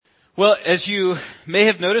Well, as you may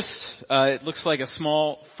have noticed, it looks like a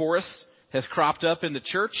small forest has cropped up in the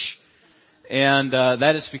church, and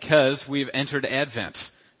that is because we've entered Advent.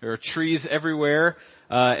 There are trees everywhere,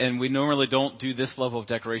 and we normally don't do this level of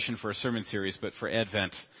decoration for a sermon series, but for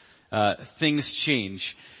Advent, things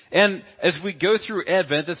change. And as we go through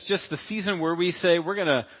Advent, that's just the season where we say we're going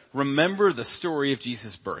to remember the story of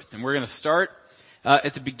Jesus' birth. And we're going to start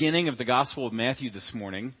at the beginning of the Gospel of Matthew this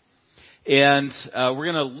morning. And we're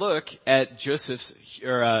going to look at Jesus'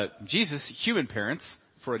 human parents,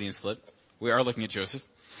 Freudian slip. We are looking at Joseph.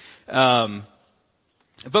 But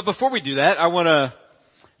before we do that, I want to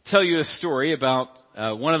tell you a story about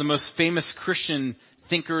one of the most famous Christian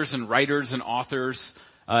thinkers and writers and authors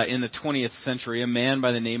in the 20th century, a man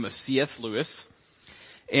by the name of C.S. Lewis.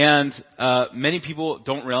 And many people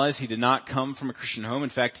don't realize he did not come from a Christian home. In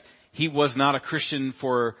fact, he was not a Christian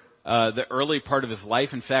for the early part of his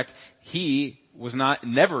life. In fact, he was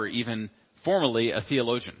never even formally a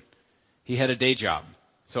theologian. He had a day job.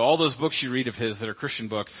 So all those books you read of his that are Christian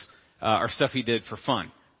books are stuff he did for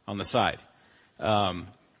fun on the side. But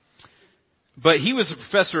he was a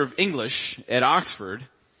professor of English at Oxford,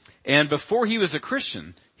 and before he was a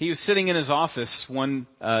Christian, he was sitting in his office one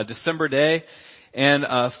December day, and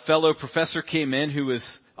a fellow professor came in who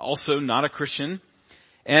was also not a Christian.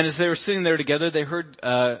 And as they were sitting there together, they heard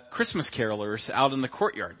Christmas carolers out in the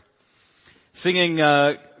courtyard singing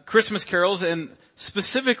Christmas carols, and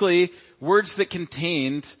specifically words that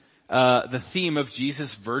contained the theme of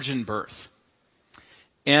Jesus' virgin birth.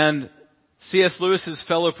 And C.S. Lewis's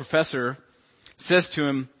fellow professor says to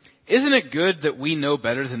him, "Isn't it good that we know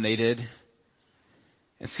better than they did?"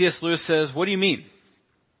 And C.S. Lewis says, "What do you mean?"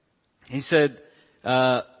 He said,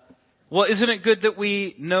 "Well, isn't it good that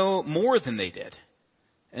we know more than they did?"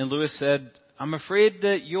 And Lewis said, "I'm afraid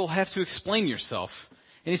that you'll have to explain yourself."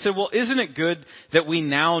 And he said, "Well, isn't it good that we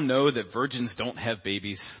now know that virgins don't have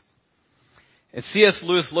babies?" And C.S.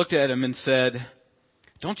 Lewis looked at him and said,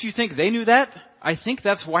 "Don't you think they knew that? I think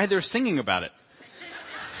that's why they're singing about it."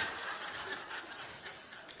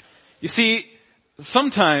 You see,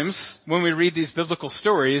 sometimes when we read these biblical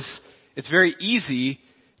stories, it's very easy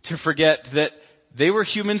to forget that they were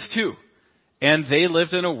humans too. And they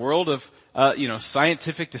lived in a world of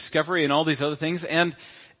scientific discovery and all these other things. And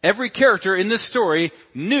every character in this story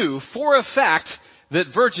knew for a fact that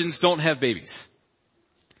virgins don't have babies.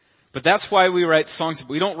 But that's why we write songs.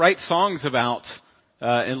 We don't write songs about,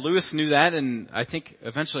 and Lewis knew that, and I think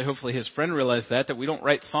eventually, hopefully his friend realized that we don't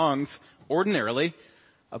write songs ordinarily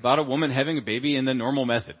about a woman having a baby in the normal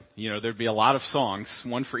method. There'd be a lot of songs,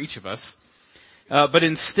 one for each of us. But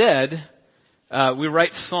instead, we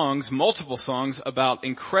write songs, multiple songs, about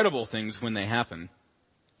incredible things when they happen.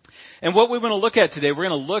 And what we want to look at today, we're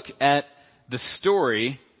going to look at the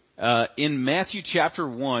story in Matthew chapter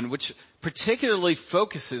 1, which particularly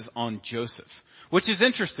focuses on Joseph, which is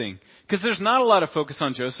interesting because there's not a lot of focus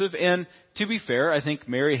on Joseph. And to be fair, I think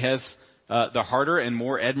Mary has the harder and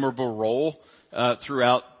more admirable role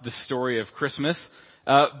throughout the story of Christmas.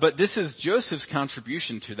 But this is Joseph's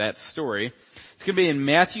contribution to that story. It's going to be in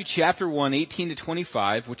Matthew chapter 1, 18 to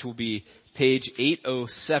 25, which will be page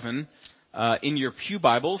 807 in your pew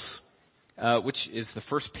Bibles, which is the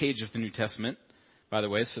first page of the New Testament, by the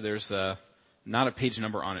way. So there's not a page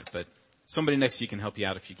number on it, but somebody next to you can help you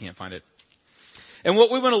out if you can't find it. And what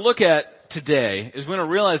we want to look at today is we're going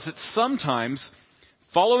to realize that sometimes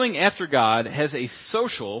following after God has a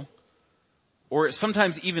social or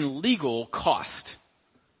sometimes even legal cost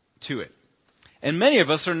to it. And many of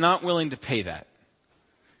us are not willing to pay that.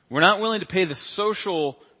 We're not willing to pay the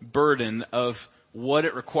social burden of what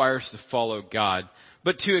it requires to follow God,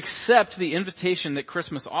 but to accept the invitation that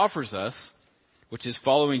Christmas offers us, which is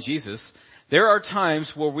following Jesus. There are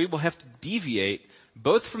times where we will have to deviate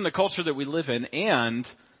both from the culture that we live in and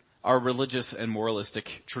our religious and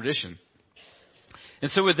moralistic tradition.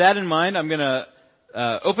 And so with that in mind, I'm going to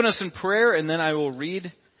open us in prayer, and then I will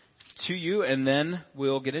read to you, and then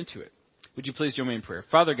we'll get into it. Would you please join me in prayer?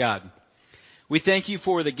 Father God, we thank you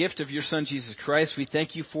for the gift of your Son, Jesus Christ. We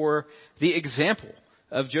thank you for the example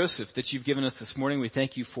of Joseph that you've given us this morning. We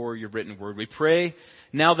thank you for your written word. We pray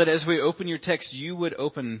now that as we open your text, you would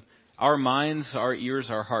open our minds, our ears,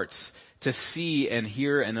 our hearts to see and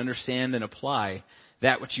hear and understand and apply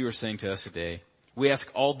that which you are saying to us today. We ask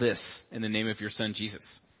all this in the name of your Son,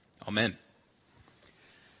 Jesus. Amen.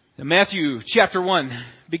 In Matthew chapter 1,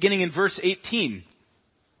 beginning in verse 18.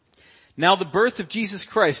 Now the birth of Jesus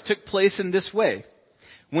Christ took place in this way.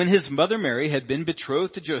 When his mother Mary had been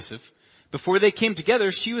betrothed to Joseph, before they came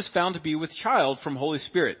together, she was found to be with child from Holy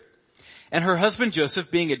Spirit. And her husband Joseph,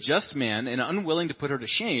 being a just man and unwilling to put her to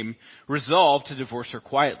shame, resolved to divorce her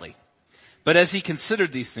quietly. But as he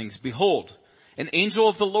considered these things, behold, an angel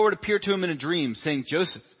of the Lord appeared to him in a dream, saying,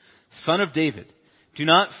 Joseph, son of David, do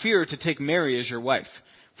not fear to take Mary as your wife,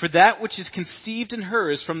 for that which is conceived in her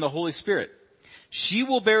is from the Holy Spirit. She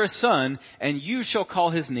will bear a son, and you shall call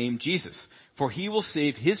his name Jesus, for he will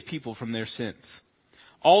save his people from their sins.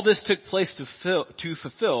 All this took place to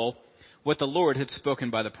fulfill what the Lord had spoken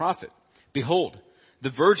by the prophet. Behold, the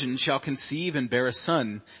virgin shall conceive and bear a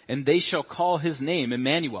son, and they shall call his name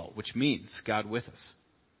Emmanuel, which means God with us.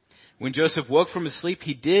 When Joseph woke from his sleep,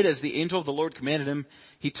 he did as the angel of the Lord commanded him.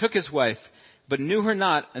 He took his wife, but knew her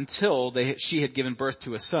not until she had given birth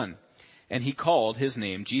to a son, and he called his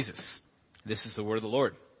name Jesus. This is the word of the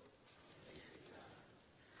Lord.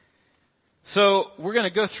 So we're going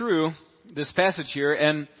to go through this passage here,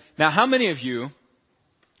 and now how many of you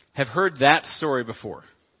have heard that story before?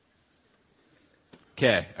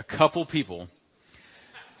 Okay, a couple people.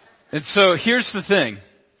 And so here's the thing.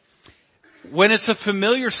 When it's a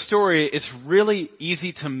familiar story, it's really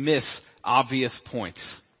easy to miss obvious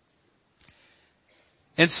points.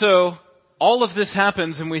 And so all of this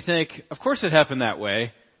happens and we think, of course it happened that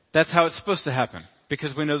way. That's how it's supposed to happen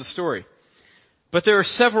because we know the story. But there are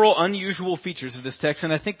several unusual features of this text,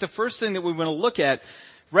 and I think the first thing that we want to look at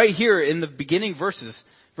right here in the beginning verses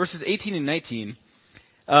 18 and 19,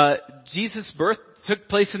 Jesus' birth took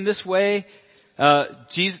place in this way.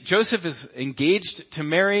 Joseph is engaged to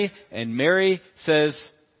Mary, and Mary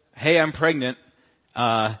says, hey, I'm pregnant,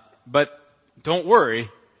 but don't worry,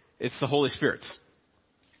 it's the Holy Spirit's.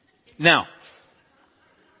 Now,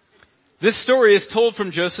 this story is told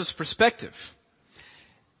from Joseph's perspective.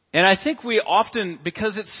 And I think we often,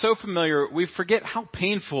 because it's so familiar, we forget how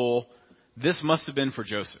painful this must have been for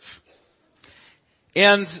Joseph.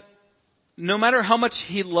 And no matter how much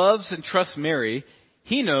he loves and trusts Mary,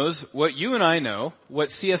 he knows what you and I know,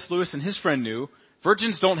 what C.S. Lewis and his friend knew,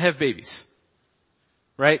 virgins don't have babies.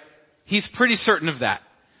 Right? He's pretty certain of that.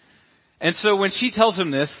 And so when she tells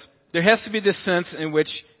him this, there has to be this sense in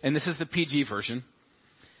which, and this is the PG version,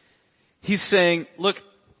 he's saying, look,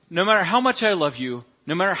 no matter how much I love you,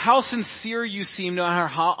 no matter how sincere you seem, no matter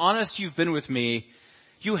how honest you've been with me,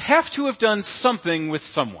 you have to have done something with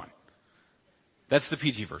someone. That's the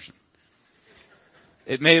PG version.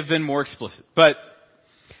 It may have been more explicit, but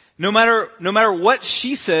no matter what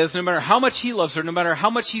she says, no matter how much he loves her, no matter how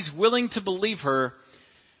much he's willing to believe her,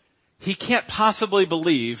 he can't possibly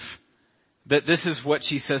believe that this is what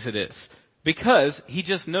she says it is, because he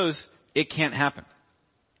just knows it can't happen.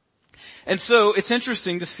 And so it's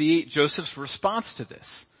interesting to see Joseph's response to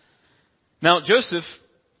this. Now, Joseph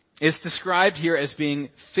is described here as being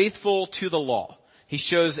faithful to the law. He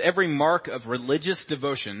shows every mark of religious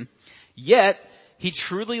devotion, yet he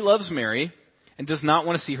truly loves Mary and does not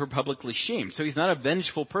want to see her publicly shamed. So he's not a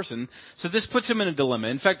vengeful person. So this puts him in a dilemma.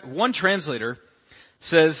 In fact, one translator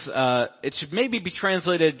says it should maybe be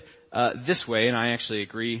translated this way, and I actually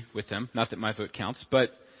agree with them. Not that my vote counts,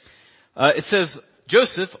 but it says,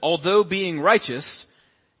 Joseph, although being righteous,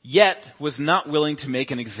 yet was not willing to make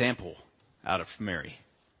an example out of Mary.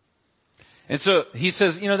 And so he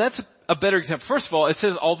says, that's a better example. First of all, it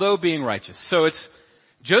says, although being righteous. So it's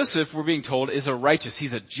Joseph, we're being told, is a righteous.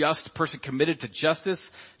 He's a just person committed to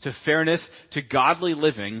justice, to fairness, to godly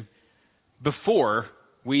living before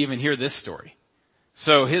we even hear this story.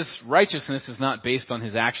 So his righteousness is not based on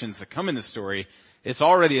his actions that come in the story. It's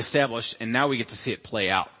already established, and now we get to see it play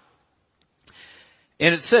out.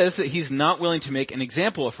 And it says that he's not willing to make an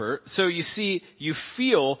example of her. So you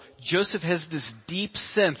feel Joseph has this deep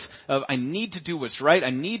sense of, I need to do what's right. I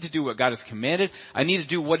need to do what God has commanded. I need to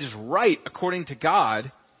do what is right according to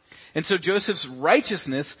God. And so Joseph's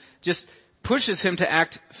righteousness just pushes him to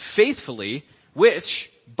act faithfully,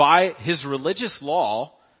 which by his religious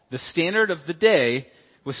law, the standard of the day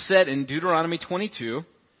was set in Deuteronomy 22,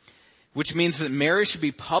 which means that Mary should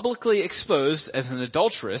be publicly exposed as an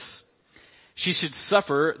adulteress. She should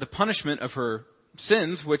suffer the punishment of her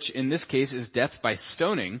sins, which in this case is death by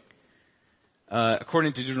stoning,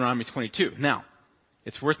 according to Deuteronomy 22. Now,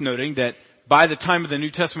 it's worth noting that by the time of the New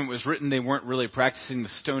Testament was written, they weren't really practicing the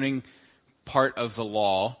stoning part of the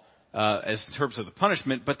law as in terms of the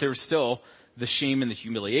punishment, but there was still the shame and the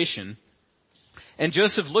humiliation. And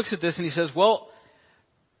Joseph looks at this and he says, well,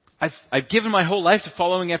 I've given my whole life to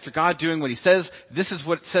following after God, doing what he says. This is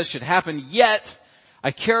what it says should happen, yet I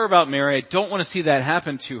care about Mary. I don't want to see that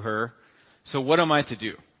happen to her. So what am I to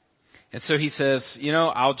do? And so he says,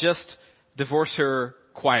 I'll just divorce her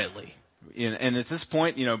quietly. And at this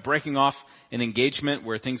point, breaking off an engagement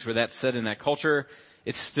where things were that set in that culture,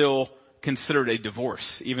 it's still considered a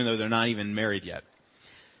divorce, even though they're not even married yet.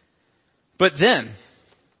 But then,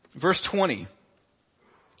 verse 20,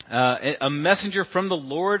 a messenger from the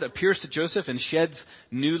Lord appears to Joseph and sheds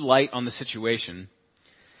new light on the situation.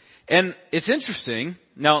 And it's interesting.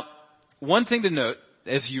 Now, one thing to note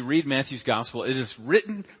as you read Matthew's gospel, it is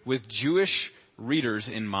written with Jewish readers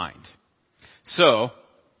in mind. So,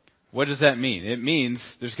 what does that mean? It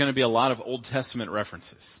means there's going to be a lot of Old Testament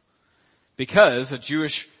references. Because a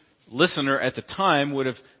Jewish listener at the time would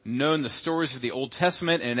have known the stories of the Old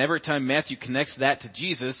Testament, and every time Matthew connects that to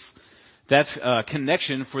Jesus, that's a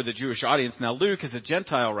connection for the Jewish audience. Now Luke is a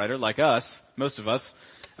Gentile writer like us, most of us,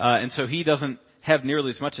 and so he doesn't have nearly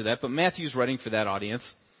as much of that, but Matthew's writing for that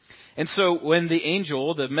audience. And so when the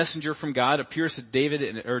angel, the messenger from God, appears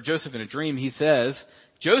to Joseph in a dream, he says,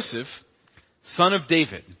 Joseph, son of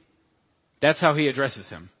David. That's how he addresses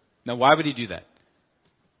him. Now why would he do that?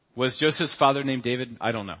 Was Joseph's father named David?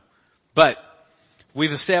 I don't know. But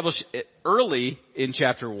we've established early in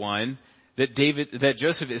chapter 1 that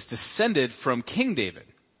Joseph is descended from King David.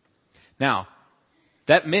 Now,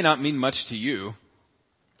 that may not mean much to you,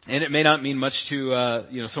 and it may not mean much to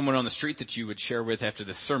someone on the street that you would share with after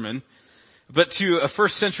this sermon. But to a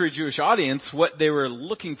first century Jewish audience, what they were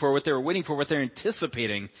looking for, what they were waiting for, what they're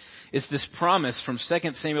anticipating is this promise from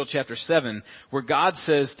 2 Samuel chapter 7, where God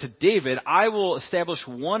says to David, I will establish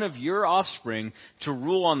one of your offspring to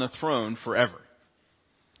rule on the throne forever.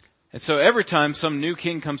 And so every time some new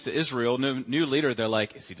king comes to Israel, new leader, they're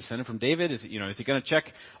like, is he descended from David? Is he going to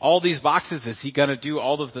check all these boxes? Is he going to do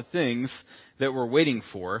all of the things that we're waiting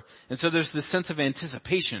for? And so there's this sense of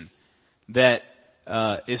anticipation that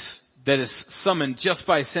is summoned just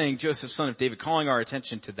by saying Joseph, son of David, calling our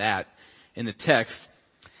attention to that in the text.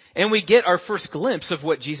 And we get our first glimpse of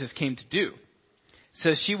what Jesus came to do. It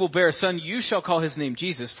says, she will bear a son, you shall call his name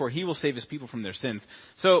Jesus, for he will save his people from their sins.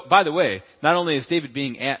 So, by the way, not only is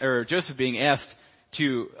Joseph being asked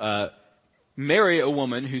to marry a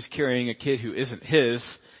woman who's carrying a kid who isn't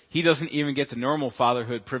his, he doesn't even get the normal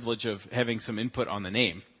fatherhood privilege of having some input on the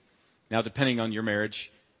name. Now, depending on your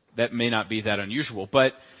marriage, that may not be that unusual,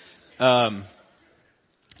 but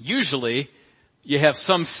usually you have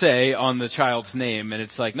some say on the child's name, and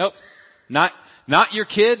it's like, nope, not your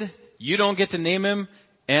kid. You don't get to name him,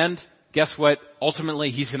 and guess what? Ultimately,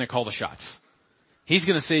 he's going to call the shots. He's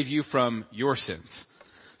going to save you from your sins.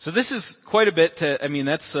 So this is quite a bit and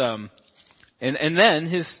then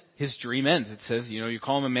his dream ends. It says, you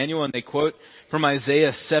call him Emmanuel, and they quote from Isaiah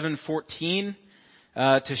 7:14,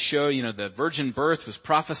 to show, the virgin birth was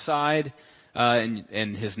prophesied,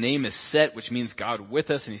 and his name is set, which means God with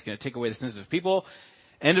us, and he's going to take away the sins of his people.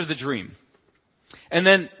 End of the dream. And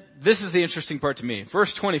then, this is the interesting part to me.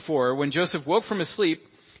 Verse 24, when Joseph woke from his sleep,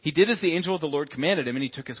 he did as the angel of the Lord commanded him, and he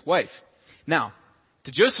took his wife. Now,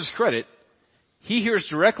 to Joseph's credit, he hears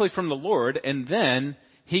directly from the Lord, and then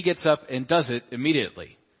he gets up and does it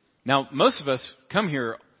immediately. Now, most of us come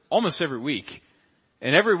here almost every week,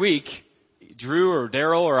 and every week, Drew or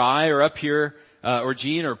Daryl or I are up here, or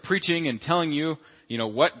Gene are preaching and telling you,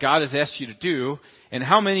 what God has asked you to do, and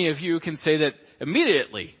how many of you can say that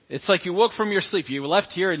immediately? It's like you woke from your sleep. You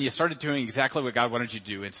left here and you started doing exactly what God wanted you to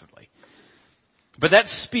do instantly. But that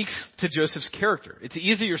speaks to Joseph's character. It's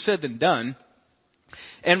easier said than done.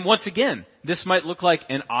 And once again, this might look like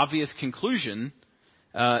an obvious conclusion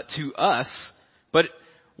to us, but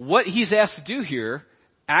what he's asked to do here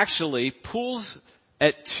actually pulls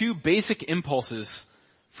at two basic impulses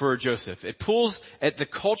for Joseph. It pulls at the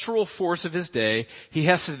cultural force of his day. He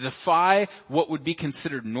has to defy what would be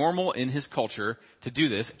considered normal in his culture to do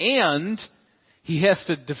this, and he has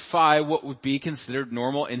to defy what would be considered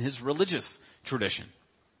normal in his religious tradition.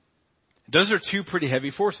 Those are two pretty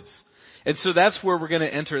heavy forces. And so that's where we're going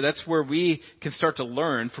to enter. That's where we can start to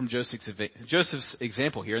learn from Joseph's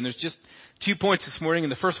example here. And there's just 2 points this morning,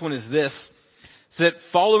 and the first one is this. So that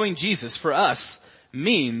following Jesus for us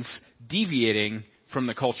means deviating from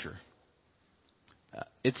the culture.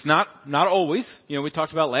 It's not always. We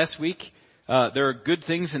talked about last week, there are good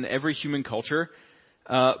things in every human culture.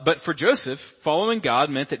 But for Joseph, following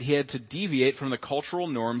God meant that he had to deviate from the cultural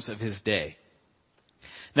norms of his day.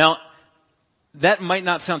 Now, that might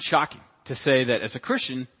not sound shocking to say that as a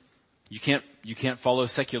Christian, you can't follow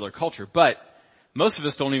secular culture, but most of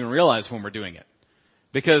us don't even realize when we're doing it.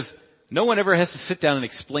 Because no one ever has to sit down and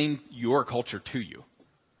explain your culture to you.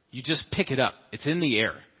 You just pick it up. It's in the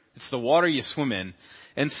air. It's the water you swim in.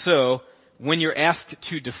 And so, when you're asked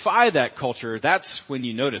to defy that culture, that's when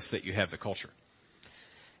you notice that you have the culture.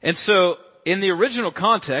 And so, in the original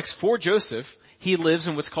context, for Joseph, he lives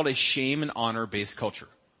in what's called a shame and honor-based culture.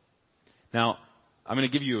 Now, I'm going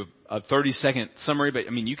to give you a 30-second summary,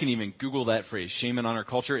 but you can even Google that phrase, shame and honor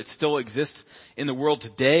culture. It still exists in the world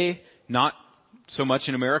today, not so much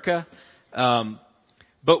in America.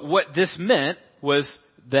 But what this meant was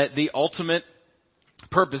that the ultimate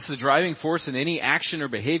purpose, the driving force in any action or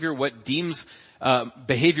behavior, what deems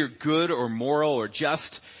behavior good or moral or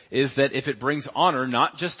just, is that if it brings honor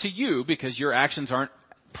not just to you, because your actions aren't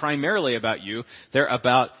primarily about you, they're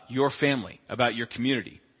about your family, about your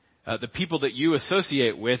community. The people that you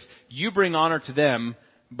associate with, you bring honor to them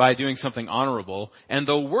by doing something honorable. And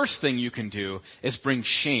the worst thing you can do is bring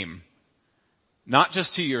shame. Not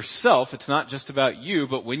just to yourself, it's not just about you,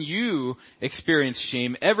 but when you experience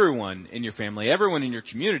shame, everyone in your family, everyone in your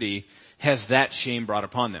community has that shame brought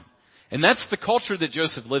upon them. And that's the culture that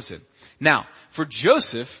Joseph lives in. Now, for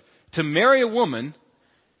Joseph to marry a woman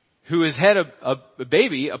who has had a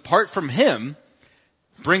baby apart from him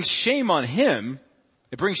brings shame on him,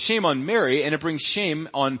 it brings shame on Mary, and it brings shame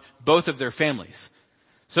on both of their families.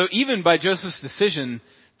 So even by Joseph's decision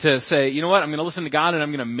to say, you know what, I'm going to listen to God and I'm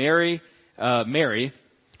going to marry Mary,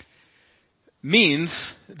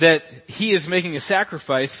 means that he is making a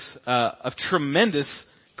sacrifice of tremendous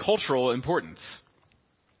cultural importance.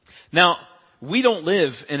 Now, we don't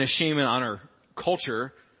live in a shame and honor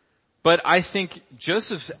culture, but I think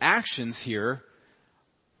Joseph's actions here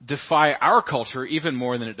defy our culture even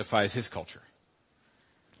more than it defies his culture.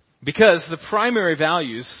 Because the primary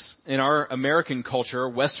values in our American culture,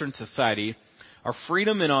 Western society, are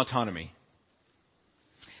freedom and autonomy.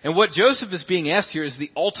 And what Joseph is being asked here is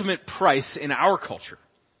the ultimate price in our culture.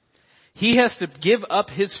 He has to give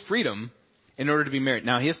up his freedom in order to be married.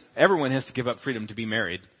 Now, everyone has to give up freedom to be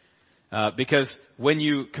married. Because when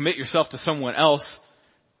you commit yourself to someone else,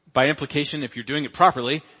 by implication, if you're doing it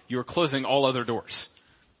properly, you're closing all other doors.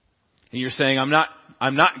 And you're saying, I'm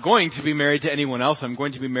not going to be married to anyone else. I'm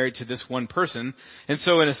going to be married to this one person. And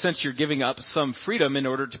so in a sense, you're giving up some freedom in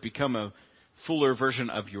order to become a fuller version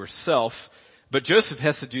of yourself. But Joseph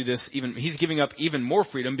has to do this he's giving up even more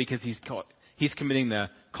freedom because he's committing the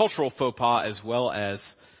cultural faux pas as well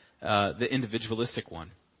as the individualistic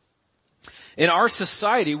one. In our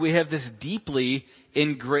society, we have this deeply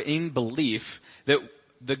ingrained belief that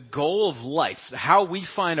the goal of life, how we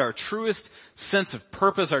find our truest sense of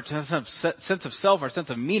purpose, our sense of self, our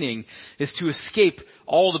sense of meaning, is to escape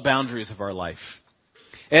all the boundaries of our life.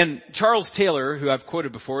 And Charles Taylor, who I've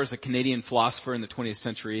quoted before, is a Canadian philosopher in the 20th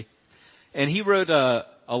century, and he wrote a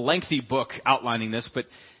lengthy book outlining this, but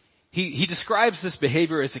he describes this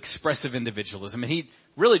behavior as expressive individualism, and he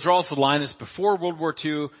really draws the line as before World War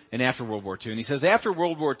II and after World War II. And he says after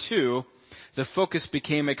World War II, the focus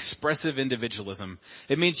became expressive individualism.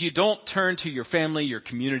 It means you don't turn to your family, your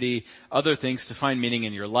community, other things to find meaning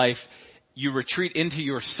in your life. You retreat into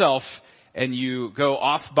yourself and you go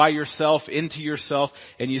off by yourself, into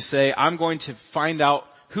yourself, and you say, I'm going to find out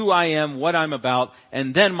who I am, what I'm about,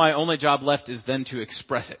 and then my only job left is then to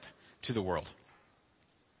express it to the world.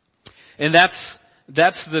 And that's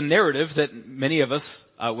the narrative that many of us,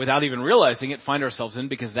 without even realizing it, find ourselves in,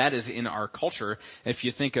 because that is in our culture. If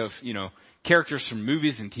you think of, characters from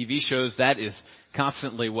movies and TV shows, that is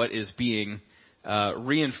constantly what is being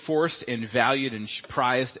reinforced and valued and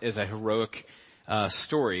prized as a heroic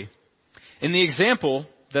story. In the example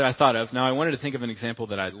that I thought of, now I wanted to think of an example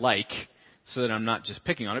that I like, so that I'm not just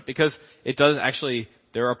picking on it, because it does actually,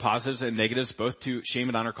 there are positives and negatives both to shame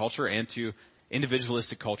and honor culture and to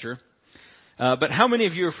individualistic culture. But how many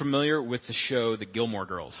of you are familiar with the show The Gilmore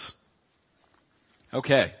Girls?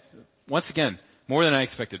 Okay. Once again, more than I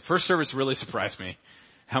expected. First service really surprised me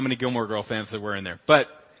how many Gilmore Girl fans there were in there. But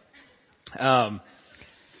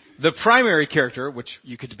the primary character, which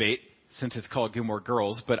you could debate since it's called Gilmore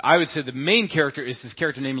Girls, but I would say the main character is this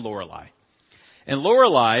character named Lorelai. And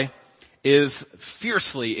Lorelai is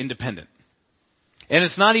fiercely independent. And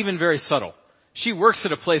it's not even very subtle. She works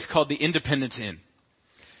at a place called the Independence Inn.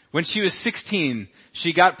 When she was 16,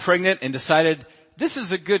 she got pregnant and decided this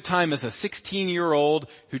is a good time as a 16-year-old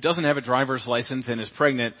who doesn't have a driver's license and is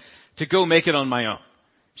pregnant to go make it on my own.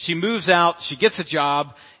 She moves out, she gets a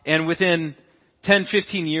job, and within 10,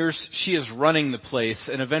 15 years, she is running the place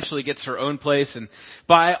and eventually gets her own place. And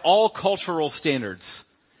by all cultural standards,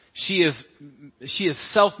 she is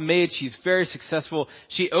self-made. She's very successful.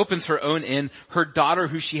 She opens her own inn. Her daughter,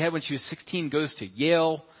 who she had when she was 16, goes to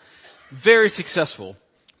Yale. Very successful.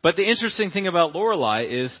 But the interesting thing about Lorelai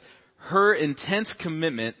is her intense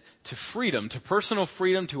commitment to freedom, to personal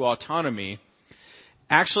freedom, to autonomy,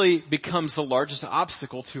 actually becomes the largest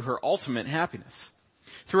obstacle to her ultimate happiness.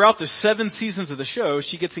 Throughout the 7 seasons of the show,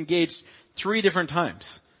 she gets engaged 3 different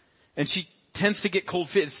times. And she tends to get cold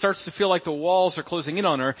feet. It starts to feel like the walls are closing in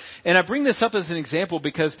on her. And I bring this up as an example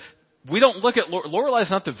because we don't look at Lorelai's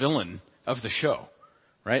not the villain of the show.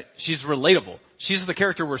 right? She's relatable. She's the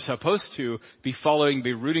character we're supposed to be following,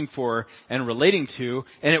 be rooting for, and relating to.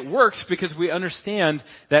 And it works because we understand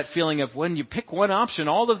that feeling of when you pick one option,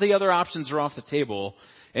 all of the other options are off the table,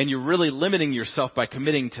 and you're really limiting yourself by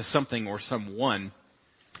committing to something or someone.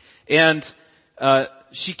 And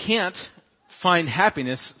she can't find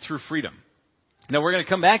happiness through freedom. Now we're going to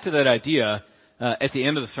come back to that idea at the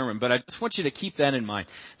end of the sermon, but I just want you to keep that in mind,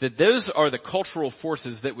 that those are the cultural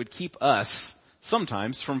forces that would keep us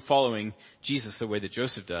sometimes from following Jesus the way that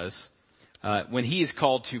Joseph does. When he is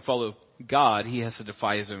called to follow God, he has to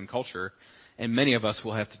defy his own culture, and many of us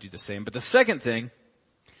will have to do the same. But the second thing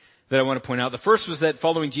that I want to point out, the first was that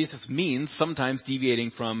following Jesus means sometimes deviating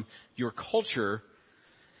from your culture.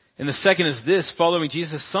 And the second is this: following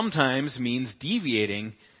Jesus sometimes means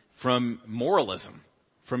deviating from moralism,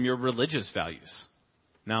 from your religious values.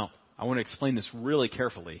 Now, I want to explain this really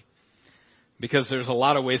carefully because there's a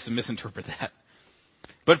lot of ways to misinterpret that.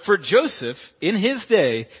 But for Joseph, in his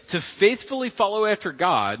day, to faithfully follow after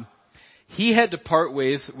God, he had to part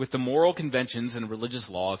ways with the moral conventions and religious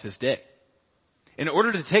law of his day. In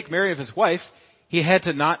order to take Mary as his wife, he had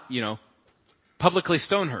to not, publicly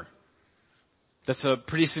stone her. That's a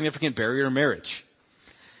pretty significant barrier to marriage.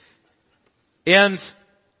 And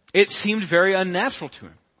it seemed very unnatural to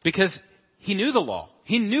him because he knew the law.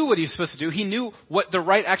 He knew what he was supposed to do. He knew what the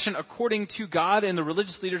right action according to God and the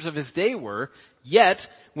religious leaders of his day were.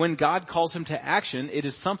 Yet, when God calls him to action, it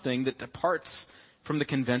is something that departs from the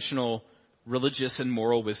conventional religious and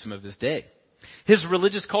moral wisdom of his day. His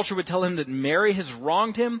religious culture would tell him that Mary has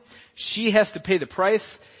wronged him, she has to pay the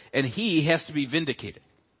price, and he has to be vindicated.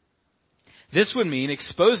 This would mean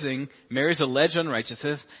exposing Mary's alleged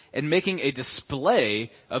unrighteousness and making a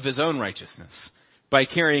display of his own righteousness by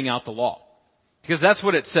carrying out the law. Because that's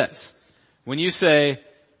what it says. When you say,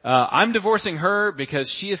 I'm divorcing her because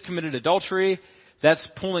she has committed adultery, that's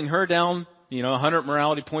pulling her down, 100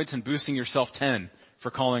 morality points and boosting yourself 10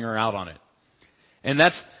 for calling her out on it. And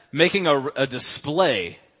that's making a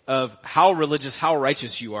display of how religious, how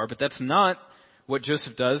righteous you are, but that's not what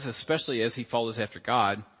Joseph does, especially as he follows after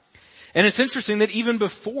God. And it's interesting that even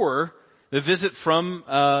before the visit from,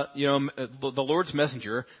 the Lord's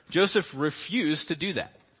messenger, Joseph refused to do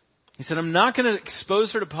that. He said, I'm not going to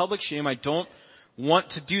expose her to public shame. I don't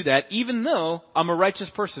want to do that, even though I'm a righteous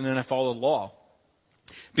person and I follow the law.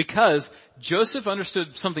 Because Joseph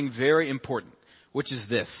understood something very important, which is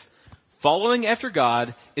this: following after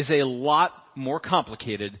God is a lot more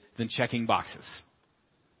complicated than checking boxes.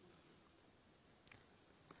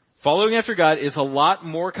 Following after God is a lot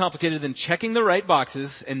more complicated than checking the right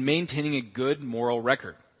boxes and maintaining a good moral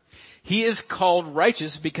record. He is called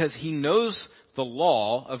righteous because he knows the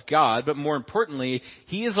law of God, but more importantly,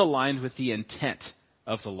 he is aligned with the intent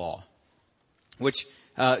of the law, which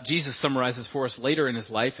Jesus summarizes for us later in his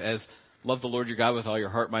life as love the Lord your God with all your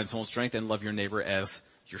heart, mind, soul, and strength, and love your neighbor as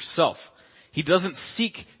yourself. He doesn't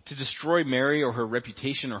seek to destroy Mary or her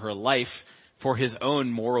reputation or her life for his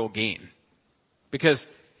own moral gain. Because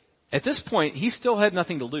at this point, he still had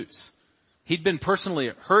nothing to lose. He'd been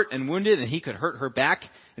personally hurt and wounded, and he could hurt her back.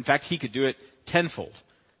 In fact, he could do it tenfold,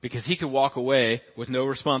 because he could walk away with no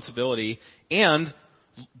responsibility and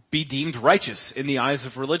be deemed righteous in the eyes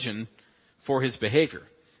of religion for his behavior.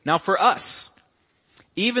 Now for us,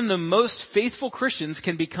 even the most faithful Christians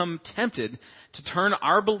can become tempted to turn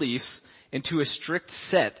our beliefs into a strict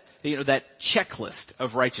set, that checklist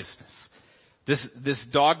of righteousness. This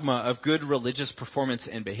dogma of good religious performance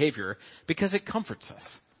and behavior, because it comforts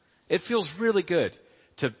us. It feels really good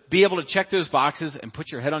to be able to check those boxes and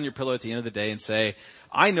put your head on your pillow at the end of the day and say,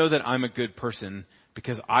 I know that I'm a good person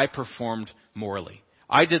because I performed morally.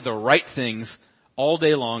 I did the right things all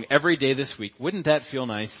day long, every day this week. Wouldn't that feel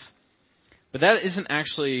nice? But that isn't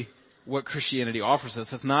actually what Christianity offers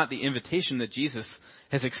us. That's not the invitation that Jesus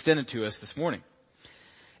has extended to us this morning.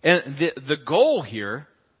 And the goal here,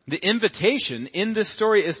 the invitation in this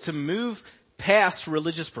story, is to move past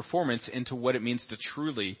religious performance into what it means to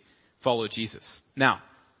truly follow Jesus. Now,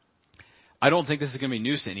 I don't think this is going to be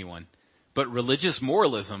news to anyone, but religious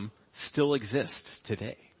moralism still exists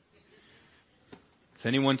today. Is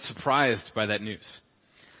anyone surprised by that news?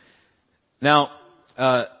 Now,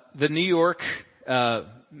 the New York,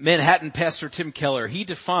 Manhattan pastor Tim Keller, he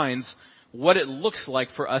defines what it looks like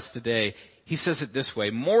for us today. He says it this way: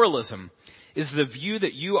 moralism is the view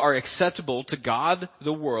that you are acceptable to God,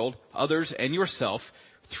 the world, others, and yourself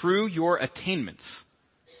through your attainments.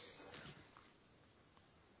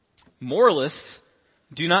 Moralists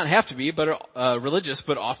do not have to be religious,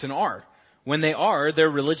 but often are. When they are, their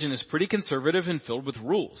religion is pretty conservative and filled with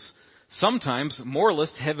rules. Sometimes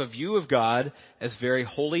moralists have a view of God as very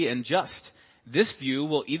holy and just, This view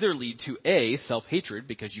will either lead to A, self-hatred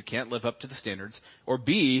because you can't live up to the standards, or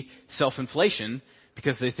B, self-inflation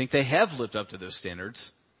because they think they have lived up to those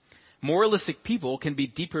standards. Moralistic people can be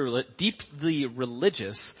deeply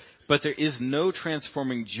religious, but there is no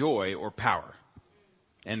transforming joy or power.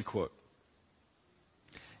 End quote.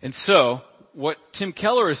 And so, what Tim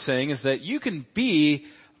Keller is saying is that you can be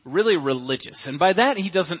really religious. And by that, he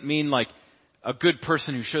doesn't mean like a good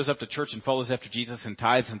person who shows up to church and follows after Jesus and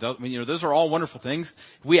tithes and does, those are all wonderful things.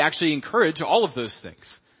 We actually encourage all of those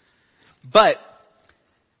things. But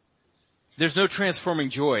there's no transforming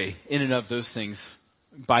joy in and of those things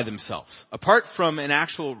by themselves. Apart from an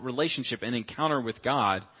actual relationship and encounter with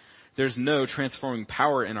God, there's no transforming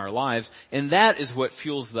power in our lives. And that is what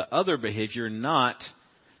fuels the other behavior, not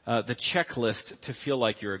the checklist to feel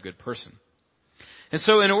like you're a good person. And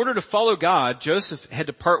so in order to follow God, Joseph had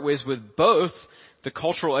to part ways with both the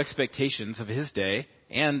cultural expectations of his day,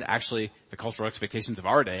 and actually the cultural expectations of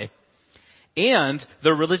our day, and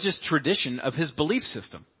the religious tradition of his belief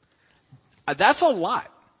system. That's a lot.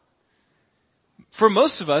 For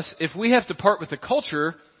most of us, if we have to part with the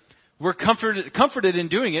culture, we're comforted in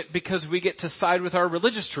doing it because we get to side with our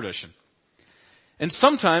religious tradition. And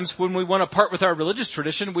sometimes when we want to part with our religious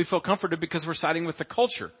tradition, we feel comforted because we're siding with the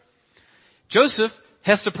culture. Joseph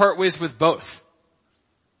has to part ways with both.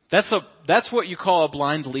 That's what you call a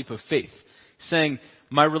blind leap of faith. Saying,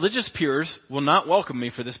 my religious peers will not welcome me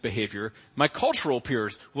for this behavior. My cultural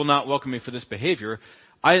peers will not welcome me for this behavior.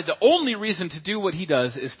 The only reason to do what he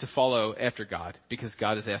does is to follow after God, because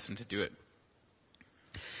God has asked him to do it.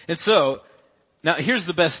 And so, now here's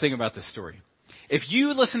the best thing about this story. If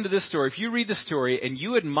you listen to this story, if you read this story and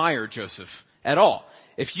you admire Joseph at all,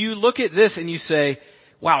 if you look at this and you say,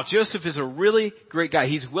 wow, Joseph is a really great guy.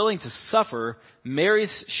 He's willing to suffer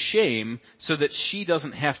Mary's shame so that she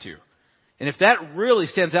doesn't have to. And if that really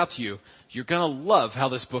stands out to you, you're going to love how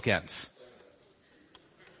this book ends.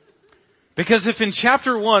 Because if in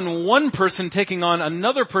chapter 1, one person taking on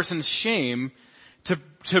another person's shame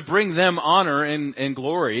to bring them honor and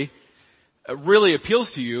glory really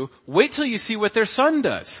appeals to you, wait till you see what their son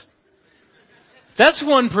does. That's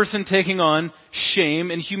one person taking on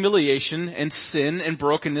shame and humiliation and sin and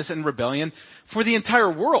brokenness and rebellion for the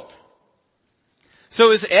entire world.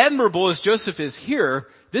 So as admirable as Joseph is here,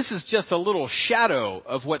 this is just a little shadow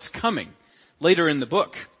of what's coming later in the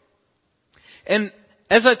book. And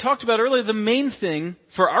as I talked about earlier, the main thing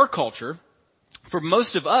for our culture, for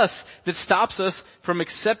most of us, that stops us from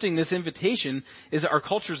accepting this invitation is our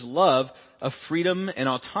culture's love of freedom and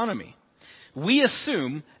autonomy. We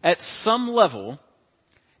assume at some level,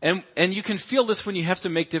 and you can feel this when you have to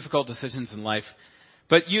make difficult decisions in life,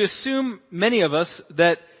 but you assume, many of us,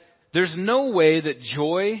 that there's no way that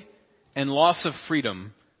joy and loss of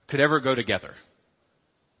freedom could ever go together.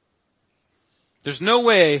 There's no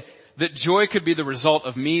way that joy could be the result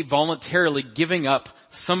of me voluntarily giving up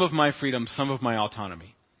some of my freedom, some of my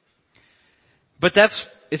autonomy. But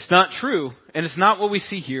it's not true, and it's not what we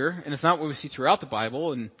see here, and it's not what we see throughout the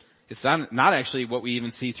Bible, and it's not actually what we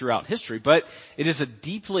even see throughout history, but it is a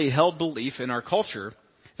deeply held belief in our culture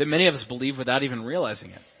that many of us believe without even realizing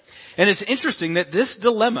it. And it's interesting that this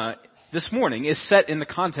dilemma this morning is set in the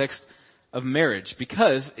context of marriage,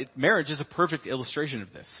 because marriage is a perfect illustration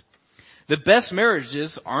of this. The best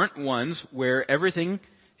marriages aren't ones where everything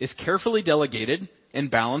is carefully delegated and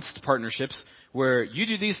balanced partnerships, where you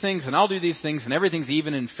do these things and I'll do these things and everything's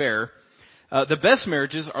even and fair. The best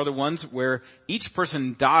marriages are the ones where each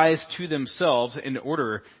person dies to themselves in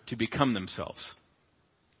order to become themselves.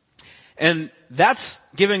 And that's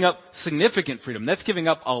giving up significant freedom. That's giving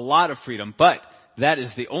up a lot of freedom, but that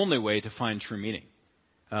is the only way to find true meaning.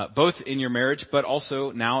 Both in your marriage, but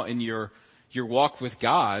also now in your walk with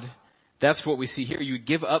God. That's what we see here. You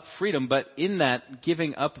give up freedom, but in that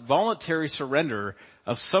giving up voluntary surrender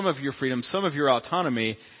of some of your freedom, some of your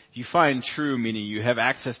autonomy, you find true meaning. You have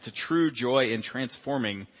access to true joy and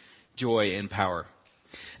transforming joy and power.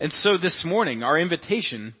 And so this morning, our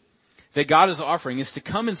invitation that God is offering is to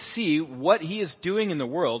come and see what he is doing in the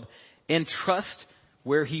world and trust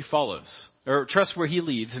where he follows, or trust where he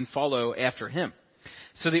leads and follow after him.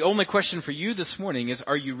 So the only question for you this morning is,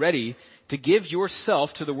 are you ready to give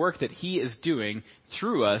yourself to the work that he is doing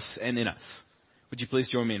through us and in us? Would you please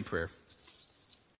join me in prayer?